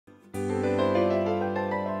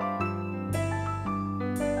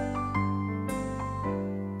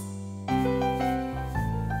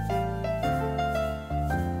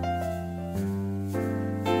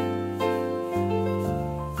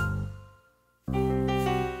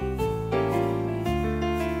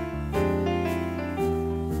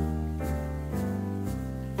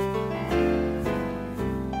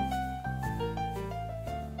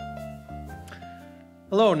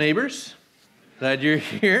Hello, neighbors. Glad you're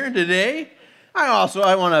here today. I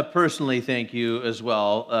want to personally thank you as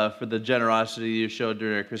well for the generosity you showed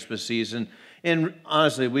during our Christmas season. And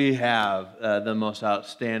honestly, we have the most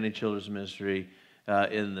outstanding children's ministry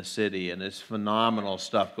in the city, and it's phenomenal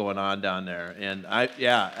stuff going on down there. And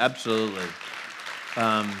absolutely.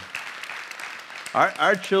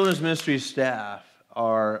 Our children's ministry staff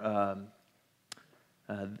are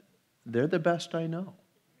they're the best I know.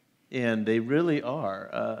 And they really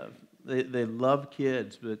are. They love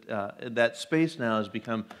kids, but that space now has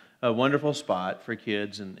become a wonderful spot for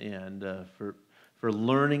kids and for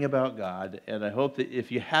learning about God. And I hope that if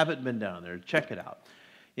you haven't been down there, check it out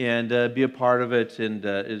and be a part of it. And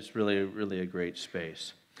it's really a great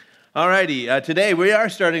space. All righty, today we are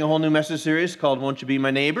starting a whole new message series called Won't You Be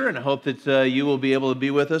My Neighbor? And I hope that you will be able to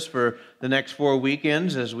be with us for the next 4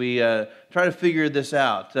 weekends as we try to figure this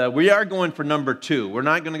out. We are going for number 2. We're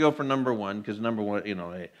not going to go for number 1 because number 1,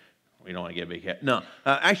 hey, we don't want to get a big head. No,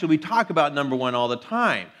 actually we talk about number 1 all the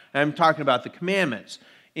time. I'm talking about the commandments.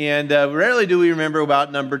 And rarely do we remember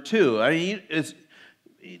about number 2. I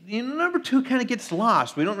mean, number 2 kind of gets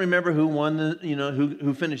lost. We don't remember who won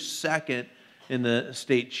who finished second in the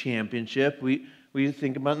state championship. We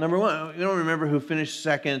think about number 1. We don't remember who finished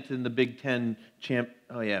second in the Big Ten champ.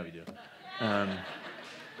 Oh yeah, we do.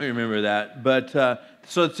 We remember that. But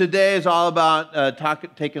so today is all about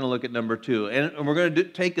taking a look at number 2, and we're going to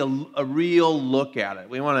take a real look at it.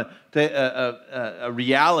 We want to take a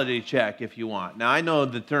reality check, if you want. Now I know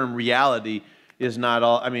the term reality is not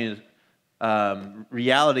all. I mean,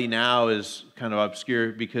 reality now is kind of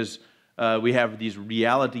obscure because we have these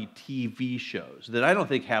reality TV shows that I don't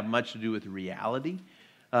think have much to do with reality,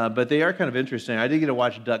 but they are kind of interesting. I did get to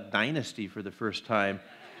watch Duck Dynasty for the first time,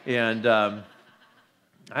 and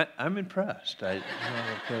I'm impressed.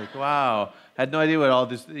 Wow, I had no idea what all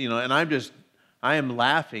this, and I am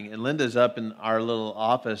laughing, and Linda's up in our little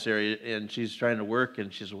office area, and she's trying to work,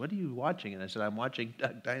 and she said, "What are you watching?" And I said, "I'm watching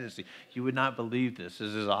Duck Dynasty. You would not believe this.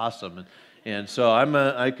 This is awesome." And so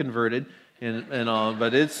I converted. And all,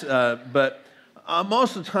 but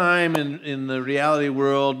most of the time in the reality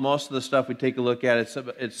world, most of the stuff we take a look at,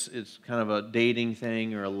 it's kind of a dating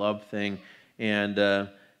thing or a love thing, and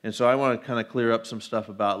so I want to kind of clear up some stuff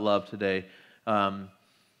about love today.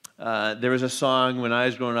 There was a song when I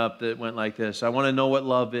was growing up that went like this: "I want to know what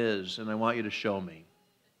love is, and I want you to show me."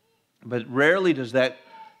 But rarely does that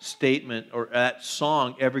statement or that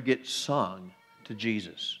song ever get sung to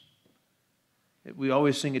Jesus. We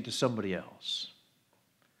always sing it to somebody else.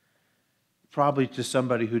 Probably to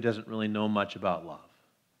somebody who doesn't really know much about love.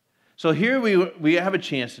 So here we have a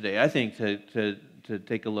chance today, I think, to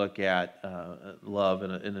take a look at love in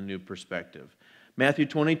a new perspective. Matthew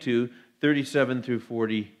 22, 37 through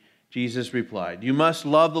 40, Jesus replied, "You must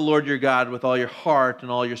love the Lord your God with all your heart and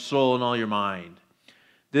all your soul and all your mind.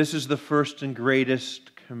 This is the first and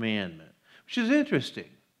greatest commandment." Which is interesting.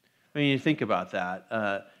 I mean, you think about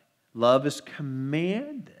that. Love is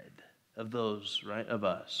commanded of those, right? Of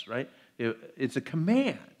us, right? It's a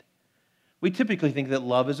command. We typically think that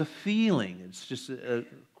love is a feeling. It's just kind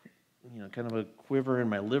of a quiver in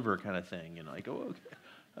my liver kind of thing. Like, oh,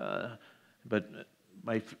 okay. But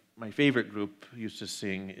my favorite group used to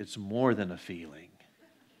sing, "It's more than a feeling."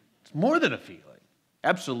 It's more than a feeling.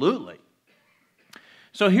 Absolutely.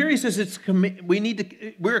 So here he says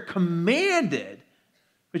we're commanded,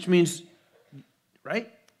 which means, right?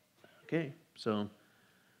 Okay, so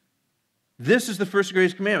this is the first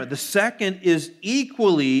greatest commandment. The second is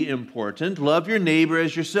equally important. Love your neighbor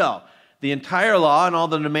as yourself. The entire law and all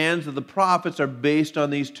the demands of the prophets are based on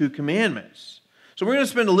these 2 commandments. So we're going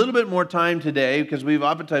to spend a little bit more time today because we've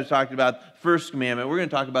oftentimes talked about the first commandment. We're going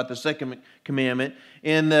to talk about the second commandment.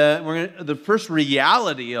 And the first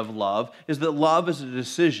reality of love is that love is a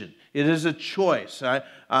decision. It is a choice.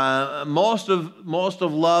 Most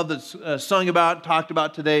of love that's sung about, talked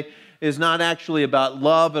about today is not actually about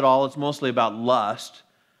love at all. It's mostly about lust.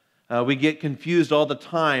 We get confused all the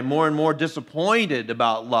time, more and more disappointed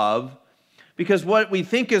about love, because what we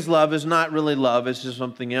think is love is not really love. It's just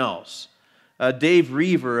something else. Dave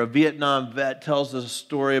Reaver, a Vietnam vet, tells us a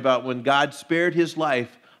story about when God spared his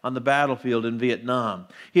life on the battlefield in Vietnam.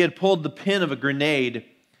 He had pulled the pin of a grenade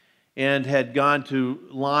and had gone to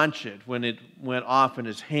launch it when it went off in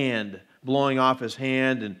his hand, blowing off his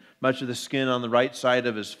hand and much of the skin on the right side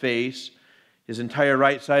of his face. His entire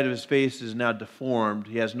right side of his face is now deformed.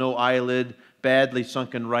 He has no eyelid, badly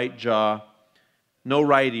sunken right jaw, no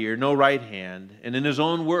right ear, no right hand. And in his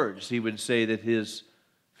own words, he would say that his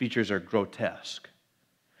features are grotesque.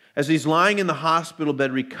 As he's lying in the hospital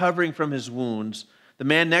bed recovering from his wounds, the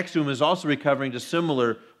man next to him is also recovering to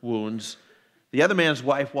similar wounds. The other man's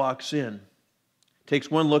wife walks in, takes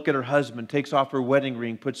one look at her husband, takes off her wedding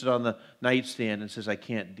ring, puts it on the nightstand, and says, I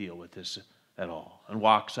can't deal with this at all, and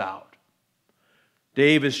walks out.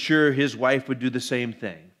 Dave is sure his wife would do the same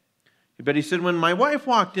thing. But he said, when my wife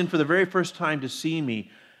walked in for the very first time to see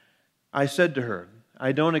me, I said to her,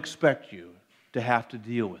 I don't expect you to have to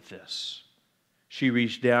deal with this. She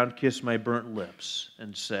reached down, kissed my burnt lips,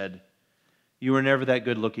 and said, you were never that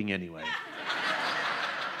good looking anyway.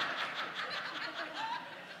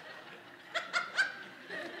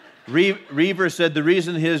 Reaver said the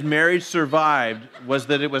reason his marriage survived was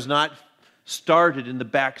that it was not started in the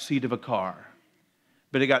back seat of a car,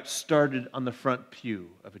 but it got started on the front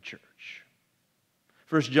pew of a church.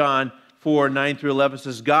 1 John 4, 9 through 11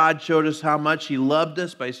 says, God showed us how much He loved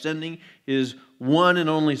us by sending His one and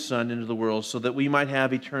only Son into the world so that we might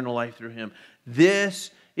have eternal life through Him.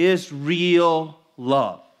 This is real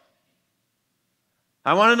love.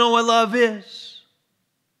 I want to know what love is.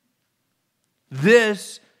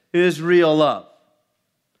 This is real love.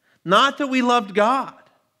 Not that we loved God,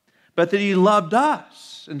 but that He loved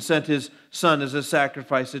us and sent His Son as a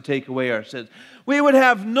sacrifice to take away our sins. We would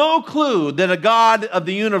have no clue that a God of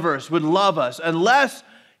the universe would love us unless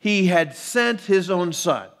He had sent His own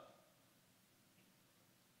Son.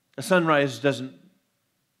 A sunrise doesn't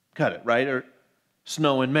cut it, right? Or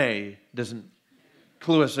snow in May doesn't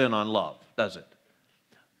clue us in on love, does it?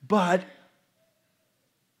 But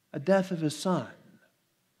a death of His Son.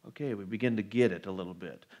 Okay, we begin to get it a little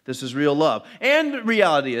bit. This is real love. And the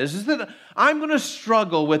reality is that I'm going to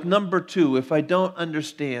struggle with number 2 if I don't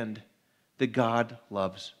understand that God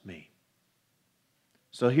loves me.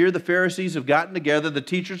 So here the Pharisees have gotten together, the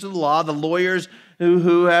teachers of the law, the lawyers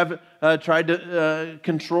who have tried to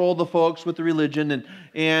control the folks with the religion,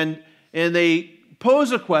 and they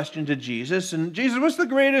pose a question to Jesus. And Jesus, what's the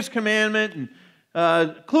greatest commandment?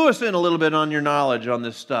 And clue us in a little bit on your knowledge on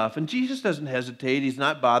this stuff. And Jesus doesn't hesitate. He's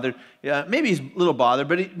not bothered. Maybe he's a little bothered,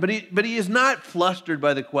 but he is not flustered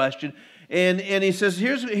by the question. And he says,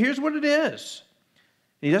 here's what it is.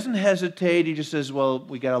 And he doesn't hesitate. He just says, well,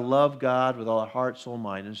 we got to love God with all our heart, soul,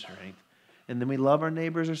 mind, and strength. And then we love our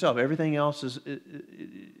neighbors ourselves. Everything else is,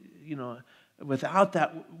 without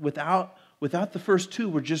the first 2,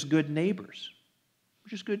 we're just good neighbors. We're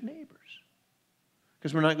just good neighbors.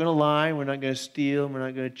 Because we're not going to lie, we're not going to steal, we're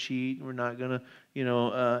not going to cheat, we're not going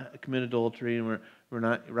to, commit adultery, and we're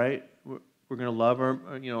not, right? We're going to love our,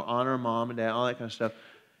 honor our mom and dad, all that kind of stuff.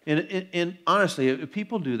 And honestly, if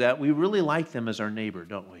people do that, we really like them as our neighbor,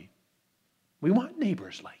 don't we? We want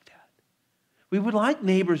neighbors like that. We would like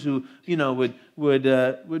neighbors who,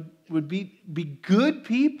 would be good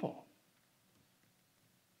people.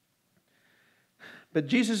 But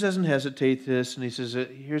Jesus doesn't hesitate this, and He says,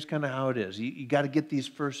 here's kind of how it is. You got to get these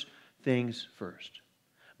first things first.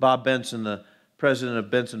 Bob Benson, the president of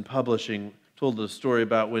Benson Publishing, told the story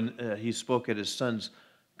about when he spoke at his son's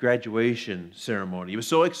graduation ceremony. He was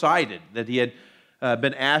so excited that he had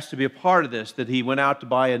been asked to be a part of this that he went out to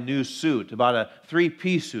buy a new suit, about a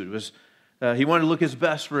 3-piece suit. He wanted to look his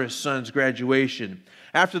best for his son's graduation.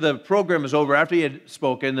 After the program was over, after he had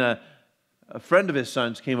spoken, a friend of his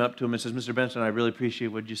son's came up to him and says, Mr. Benson, I really appreciate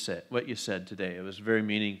what you said today. It was very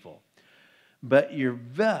meaningful. But your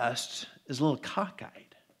vest is a little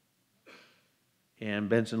cockeyed. And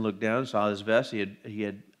Benson looked down and saw his vest. He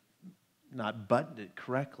had not buttoned it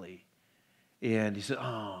correctly. And he said,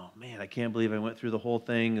 oh, man, I can't believe I went through the whole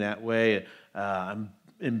thing that way. I'm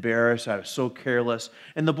embarrassed. I was so careless.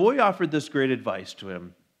 And the boy offered this great advice to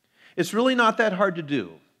him. It's really not that hard to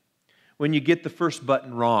do when you get the first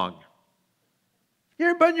button wrong. You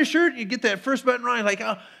ever button your shirt, you get that first button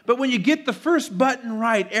right, but when you get the first button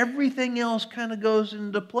right, everything else kind of goes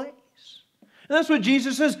into place. And that's what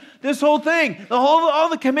Jesus says, this whole thing, all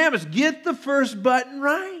the commandments, get the first button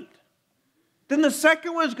right. Then the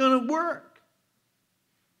second one's going to work.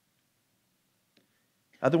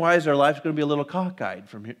 Otherwise, our life's going to be a little cockeyed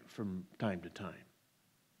from time to time.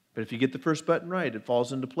 But if you get the first button right, it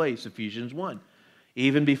falls into place, Ephesians 1.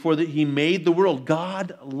 Even before He made the world,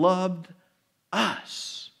 God loved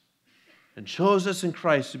us and chose us in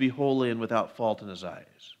Christ to be holy and without fault in His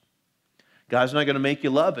eyes. God's not going to make you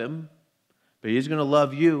love Him, but He's going to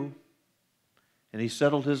love you. And He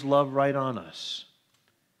settled His love right on us.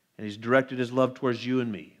 And He's directed His love towards you and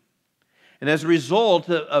me. And as a result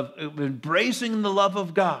of embracing the love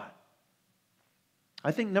of God,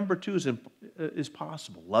 I think number 2 is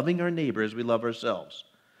possible. Loving our neighbor as we love ourselves.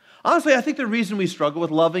 Honestly, I think the reason we struggle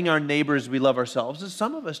with loving our neighbors as we love ourselves is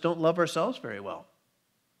some of us don't love ourselves very well.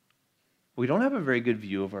 We don't have a very good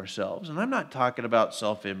view of ourselves. And I'm not talking about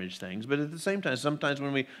self-image things, but at the same time, sometimes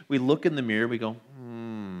when we look in the mirror, we go,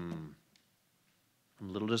 I'm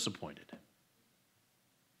a little disappointed.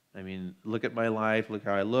 I mean, look at my life, look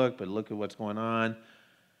how I look, but look at what's going on.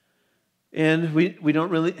 And we don't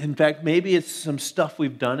really, in fact, maybe it's some stuff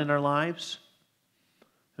we've done in our lives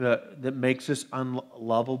that makes us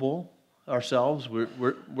unlovable ourselves. We've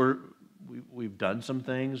done some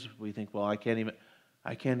things. We think, well, I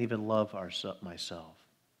can't even love myself.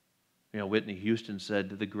 You know, Whitney Houston said,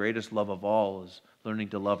 the greatest love of all is learning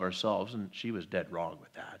to love ourselves, and she was dead wrong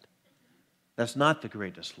with that. That's not the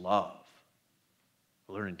greatest love,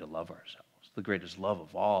 learning to love ourselves. The greatest love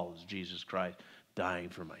of all is Jesus Christ dying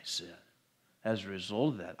for my sin. As a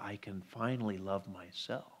result of that, I can finally love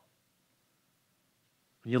myself.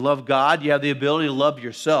 When you love God, you have the ability to love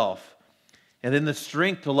yourself, and then the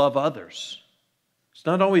strength to love others. It's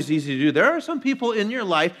not always easy to do. There are some people in your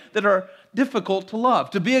life that are difficult to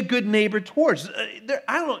love, to be a good neighbor towards. I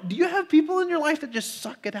don't know, do you have people in your life that just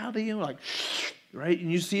suck it out of you? Like, right?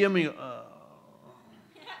 And you see them and you go,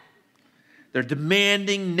 they're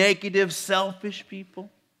demanding, negative, selfish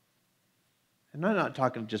people. And I'm not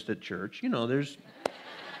talking just at church. There's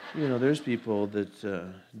people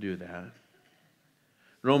that do that.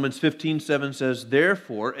 Romans 15:7 says,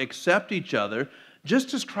 therefore, accept each other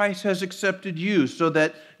just as Christ has accepted you, so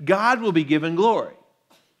that God will be given glory.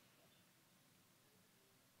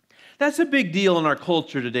 That's a big deal in our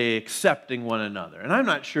culture today, accepting one another. And I'm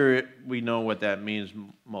not sure we know what that means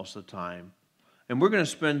most of the time. And we're going to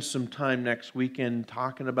spend some time next weekend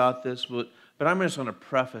talking about this, but I'm just going to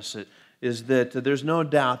preface it, is that there's no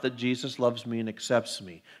doubt that Jesus loves me and accepts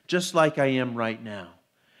me, just like I am right now.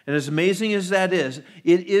 And as amazing as that is,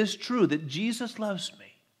 it is true that Jesus loves me,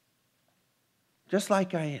 just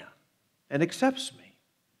like I am, and accepts me.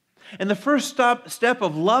 And the first step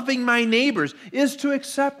of loving my neighbors is to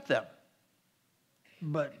accept them.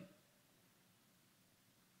 But,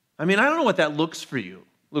 I don't know what that looks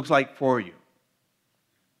like for you.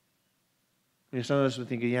 Some of us would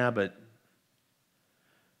think, yeah, but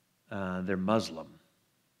they're Muslim.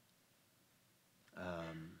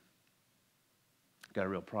 Got a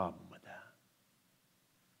real problem with that.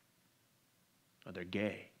 Or they're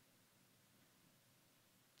gay.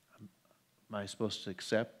 Am I supposed to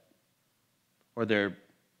accept? Or they're,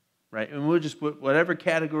 right? And we'll just put whatever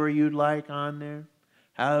category you'd like on there.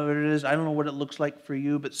 However it is, I don't know what it looks like for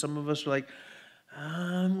you, but some of us are like,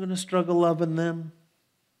 I'm going to struggle loving them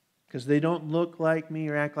because they don't look like me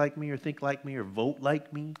or act like me or think like me or vote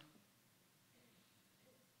like me.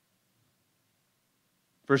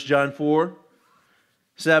 1 John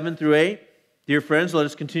 4:7-8. Dear friends, let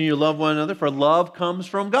us continue to love one another, for love comes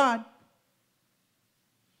from God.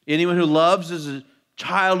 Anyone who loves is a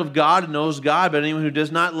child of God and knows God, but anyone who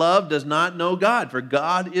does not love does not know God, for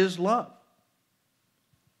God is love.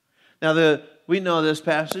 Now, we know this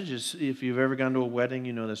passage. If you've ever gone to a wedding,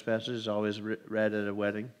 you know this passage is always read at a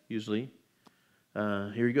wedding, usually.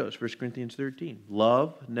 Here he goes, 1 Corinthians 13.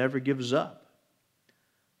 Love never gives up.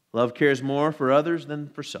 Love cares more for others than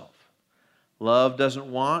for self. Love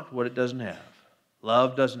doesn't want what it doesn't have.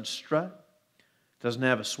 Love doesn't strut, doesn't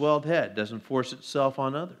have a swelled head, doesn't force itself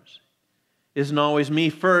on others. Isn't always me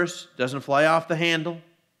first, doesn't fly off the handle,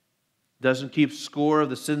 doesn't keep score of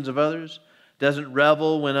the sins of others, doesn't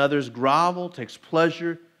revel when others grovel, takes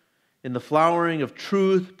pleasure in the flowering of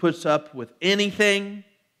truth, puts up with anything.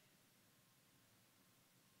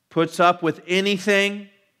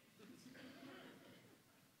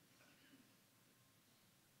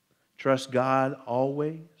 Trust God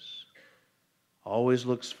always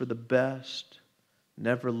looks for the best,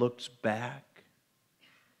 never looks back,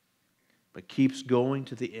 but keeps going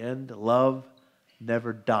to the end. Love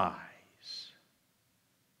never dies.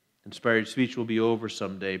 Inspired speech will be over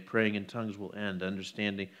someday. Praying in tongues will end.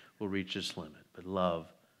 Understanding will reach its limit. But love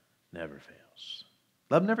never fails.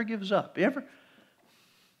 Love never gives up. You ever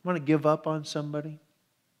want to give up on somebody?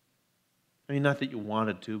 Not that you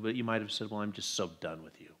wanted to, but you might have said, well, I'm just so done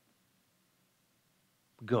with you.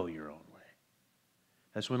 Go your own way.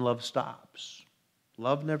 That's when love stops.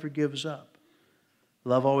 Love never gives up.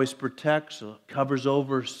 Love always protects, covers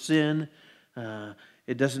over sin.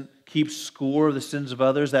 It doesn't keep score of the sins of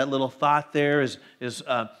others. That little thought there is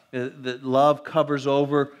that love covers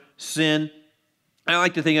over sin. I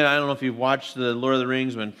like to think, I don't know if you've watched the Lord of the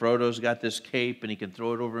Rings when Frodo's got this cape and he can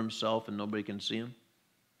throw it over himself and nobody can see him.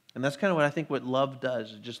 And that's kind of what I think what love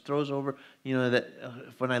does. It just throws over, that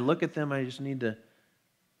when I look at them, I just need to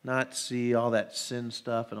not see all that sin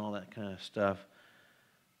stuff and all that kind of stuff.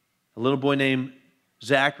 A little boy named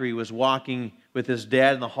Zachary was walking with his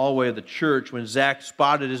dad in the hallway of the church when Zach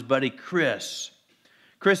spotted his buddy Chris.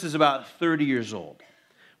 Chris is about 30 years old.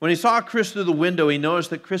 When he saw Chris through the window, he noticed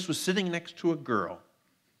that Chris was sitting next to a girl.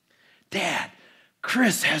 Dad,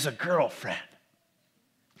 Chris has a girlfriend.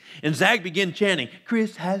 And Zach began chanting,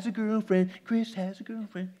 Chris has a girlfriend, Chris has a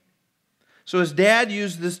girlfriend. So his dad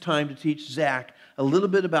used this time to teach Zach a little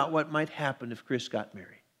bit about what might happen if Chris got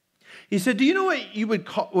married. He said, do you know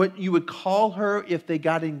what you would call her if they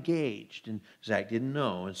got engaged? And Zach didn't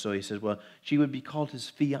know. And so he said, well, she would be called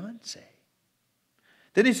his fiancée.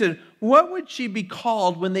 Then he said, what would she be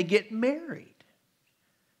called when they get married?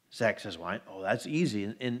 Zach says, well, that's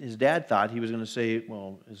easy. And his dad thought he was going to say,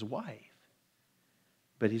 well, his wife.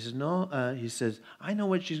 But he says, no. He says, I know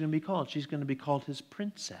what she's going to be called. She's going to be called his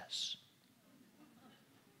princess.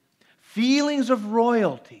 Feelings of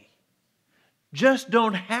royalty just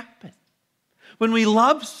don't happen. When we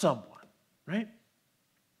love someone, right?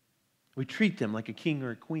 We treat them like a king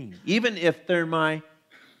or a queen, even if they're my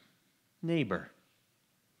neighbor.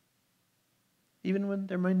 Even when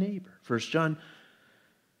they're my neighbor. 1 John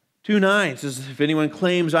 2:9 says, if anyone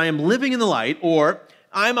claims I am living in the light, or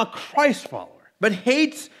I'm a Christ follower, but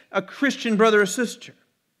hates a Christian brother or sister.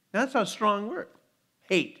 That's a strong word.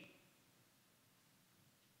 Hate.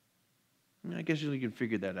 I guess you can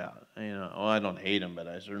figure that out. I don't hate him, but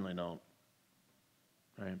I certainly don't.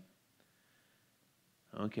 Right?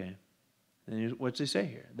 Okay. Then what's he say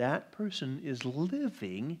here? That person is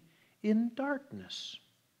living in darkness.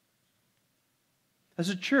 As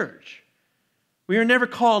a church, we are never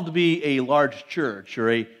called to be a large church or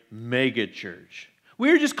a mega church. We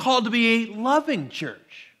are just called to be a loving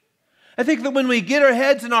church. I think that when we get our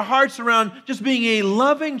heads and our hearts around just being a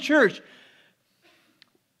loving church,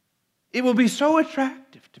 it will be so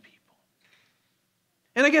attractive to people.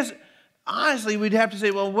 And I guess, honestly, we'd have to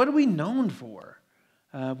say, well, what are we known for?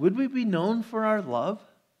 Would we be known for our love?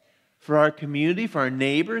 For our community, for our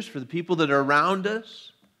neighbors, for the people that are around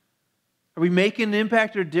us? Are we making an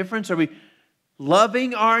impact or difference? Are we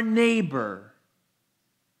loving our neighbor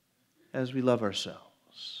as we love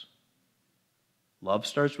ourselves? Love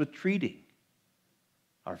starts with treating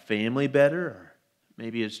our family better, or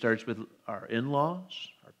maybe it starts with our in-laws,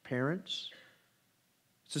 our parents.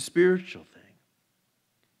 It's a spiritual thing.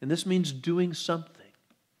 And this means doing something.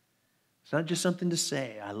 It's not just something to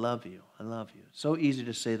say, I love you, I love you. It's so easy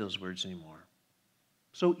to say those words anymore.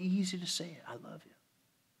 So easy to say it, I love you.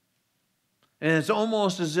 And it's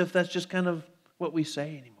almost as if that's just kind of what we say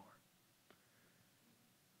anymore.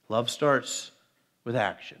 Love starts with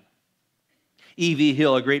action. E.V.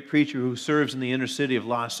 Hill, a great preacher who serves in the inner city of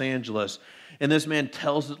Los Angeles, and this man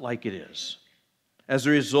tells it like it is. As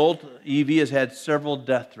a result, E.V. has had several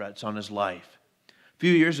death threats on his life. A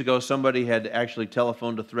few years ago, somebody had actually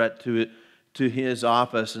telephoned a threat to his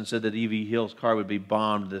office and said that E.V. Hill's car would be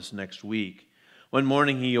bombed this next week. One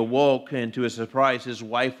morning he awoke, and to his surprise, his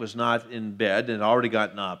wife was not in bed and had already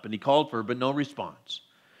gotten up. And he called for her, but no response.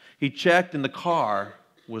 He checked, and the car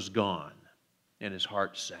was gone, and his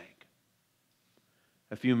heart sank.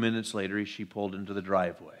 A few minutes later, she pulled into the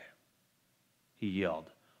driveway. He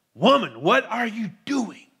yelled, "Woman, what are you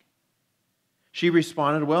doing?" She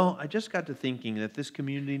responded, "Well, I just got to thinking that this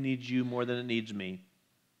community needs you more than it needs me.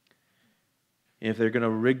 And if they're going to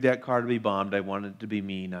rig that car to be bombed, I want it to be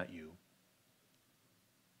me, not you."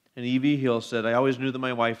 And E.V. Hill said, "I always knew that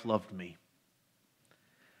my wife loved me.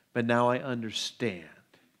 But now I understand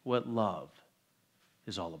what love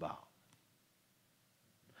is all about."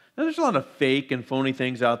 Now, there's a lot of fake and phony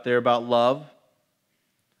things out there about love.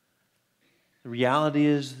 The reality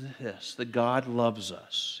is this, that God loves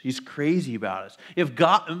us. He's crazy about us. If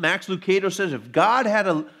God, Max Lucado says, if God had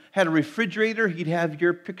a refrigerator, he'd have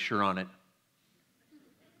your picture on it.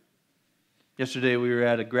 Yesterday we were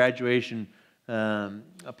at a graduation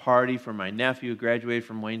a party for my nephew who graduated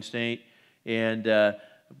from Wayne State, and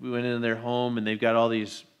we went into their home, and they've got all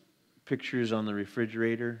these pictures on the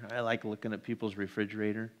refrigerator. I like looking at people's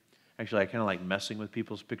refrigerator. Actually, I kind of like messing with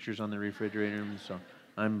people's pictures on the refrigerator, so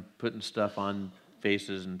I'm putting stuff on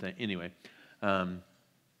faces and things. Anyway, I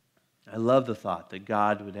love the thought that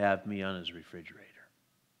God would have me on his refrigerator.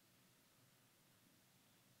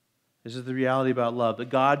 This is the reality about love, that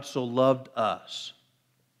God so loved us.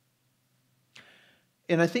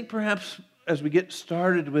 And I think perhaps as we get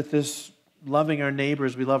started with this loving our neighbor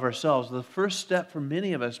as we love ourselves, the first step for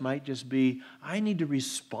many of us might just be, I need to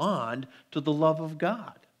respond to the love of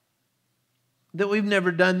God. That we've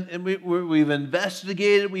never done, and we've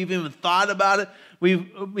investigated, we've even thought about it,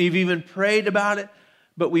 we've even prayed about it,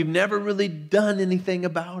 but we've never really done anything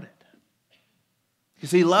about it. You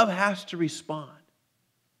see, love has to respond.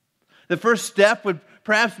 The first step would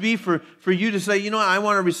perhaps be for you to say, you know, I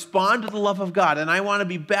want to respond to the love of God, and I want to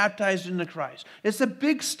be baptized into Christ. It's a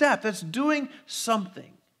big step. That's doing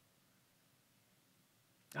something.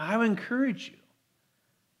 I would encourage you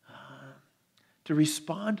to to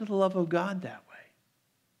respond to the love of God that way.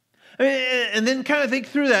 I mean, and then kind of think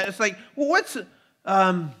through that. It's like, well, what's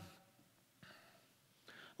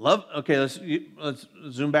love? Okay, let's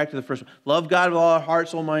zoom back to the first one. Love God with all our heart,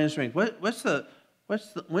 soul, mind, and strength. When's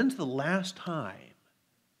the last time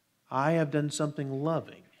I have done something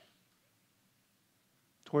loving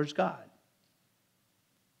towards God?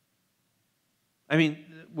 I mean,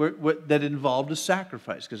 that involved a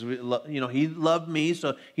sacrifice, because He loved me,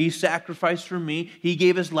 so He sacrificed for me. He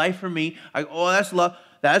gave His life for me. That's love.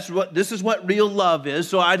 This is what real love is.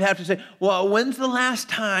 So I'd have to say, well, when's the last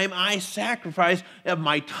time I sacrificed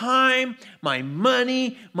my time, my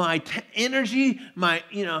money, my energy, my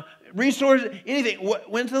resources, anything?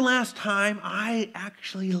 When's the last time I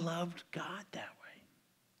actually loved God that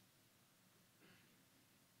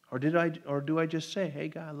way? Or do I just say, hey,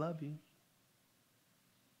 God, I love you?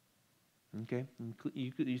 Okay,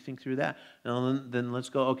 you think through that. Now then let's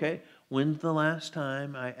go, okay, when's the last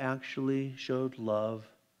time I actually showed love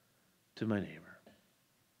to my neighbor?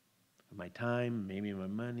 My time, maybe my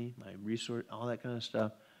money, my resource, all that kind of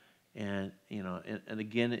stuff. And, and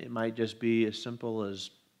again, it might just be as simple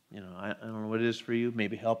as, I don't know what it is for you,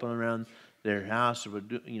 maybe helping around their house, or,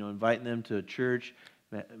 inviting them to a church.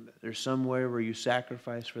 There's somewhere where you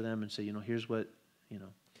sacrifice for them and say, here's what,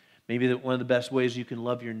 maybe one of the best ways you can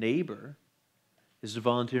love your neighbor is to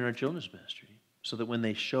volunteer in our children's ministry, so that when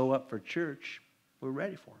they show up for church, we're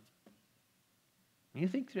ready for them. You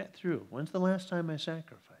think that through. When's the last time I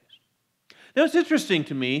sacrificed? Now, it's interesting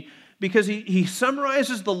to me because he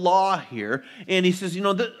summarizes the law here, and he says,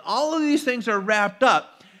 all of these things are wrapped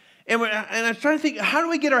up. And I'm trying to think, how do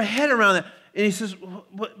we get our head around that? And he says,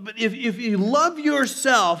 but if you love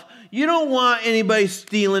yourself, you don't want anybody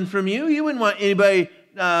stealing from you. You wouldn't want anybody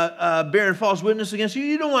bearing false witness against you.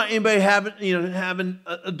 You don't want anybody having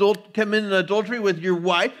come in adultery with your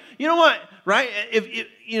wife. You don't want, right? If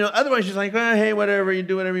otherwise you're like, hey, whatever, you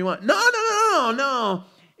do whatever you want. No.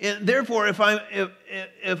 And therefore, if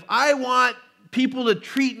I want people to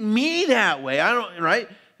treat me that way, I don't want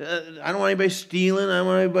anybody stealing. I don't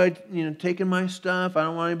want anybody taking my stuff. I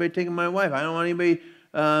don't want anybody taking my wife. I don't want anybody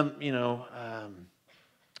all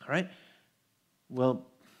right. Well,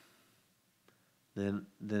 then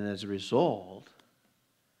as a result,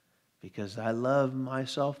 because I love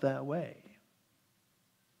myself that way,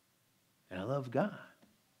 and I love God,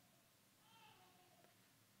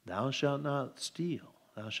 thou shalt not steal,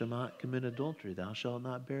 thou shalt not commit adultery, thou shalt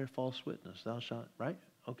not bear false witness, thou shalt, right?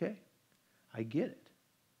 Okay, I get it.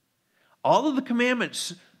 All of the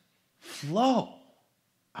commandments flow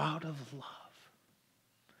out of love.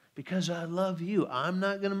 Because I love you, I'm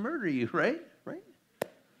not going to murder you, right?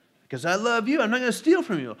 Because I love you, I'm not going to steal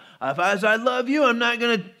from you. As I love you, I'm not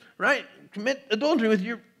going to, commit adultery with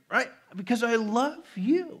you, right? Because I love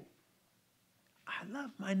you. I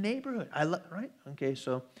love my neighborhood. Right? Okay,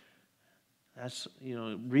 so that's,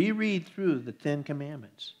 reread through the 10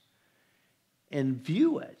 Commandments and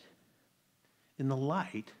view it in the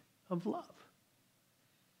light of love.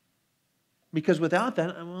 Because without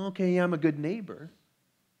that, I'm a good neighbor.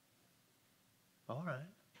 All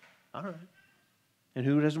right. And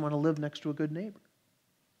who doesn't want to live next to a good neighbor?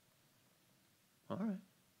 All right.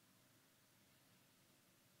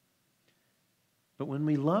 But when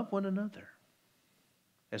we love one another,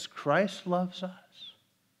 as Christ loves us,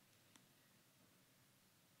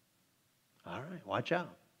 all right, watch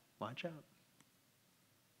out.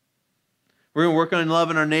 We're going to work on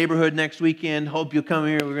loving our neighborhood next weekend. Hope you'll come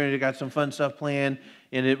here. We're going to got some fun stuff planned,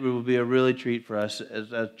 and it will be a really treat for us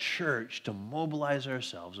as a church to mobilize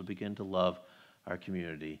ourselves and begin to love our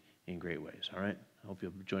community in great ways. All right? I hope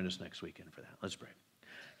you'll join us next weekend for that. Let's pray.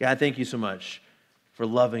 God, thank you so much for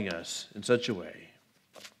loving us in such a way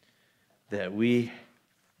that we,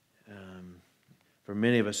 for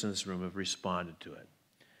many of us in this room, have responded to it.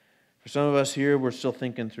 For some of us here, we're still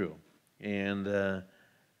thinking through. And I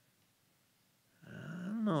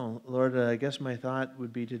don't know, Lord, I guess my thought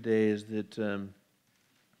would be today is that I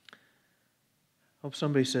hope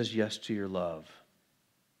somebody says yes to your love.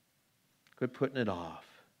 Quit putting it off.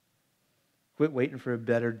 Quit waiting for a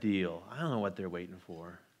better deal. I don't know what they're waiting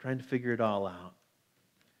for. Trying to figure it all out.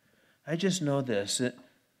 I just know this, that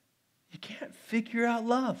you can't figure out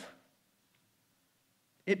love.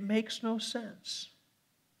 It makes no sense.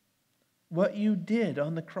 What you did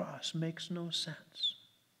on the cross makes no sense.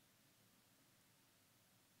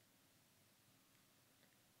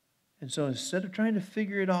 And so instead of trying to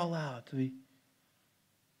figure it all out, we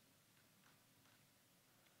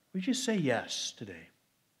just say yes today.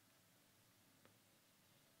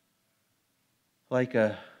 Like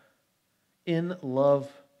a in-love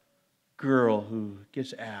girl who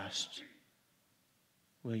gets asked,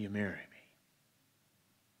 will you marry me?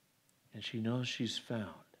 And she knows she's found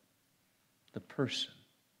the person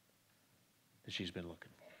that she's been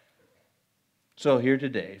looking for. So here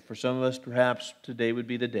today, for some of us, perhaps today would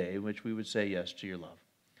be the day in which we would say yes to your love.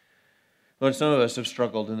 Lord, some of us have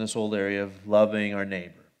struggled in this whole area of loving our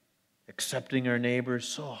neighbor. Accepting our neighbor is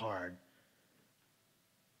so hard.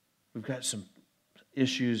 We've got some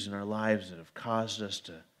issues in our lives that have caused us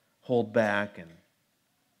to hold back, and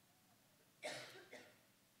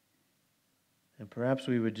perhaps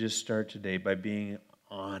we would just start today by being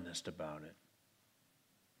honest about it.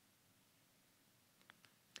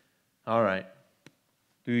 All right.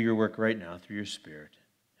 Do your work right now through your Spirit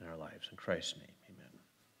in our lives. In Christ's name, amen.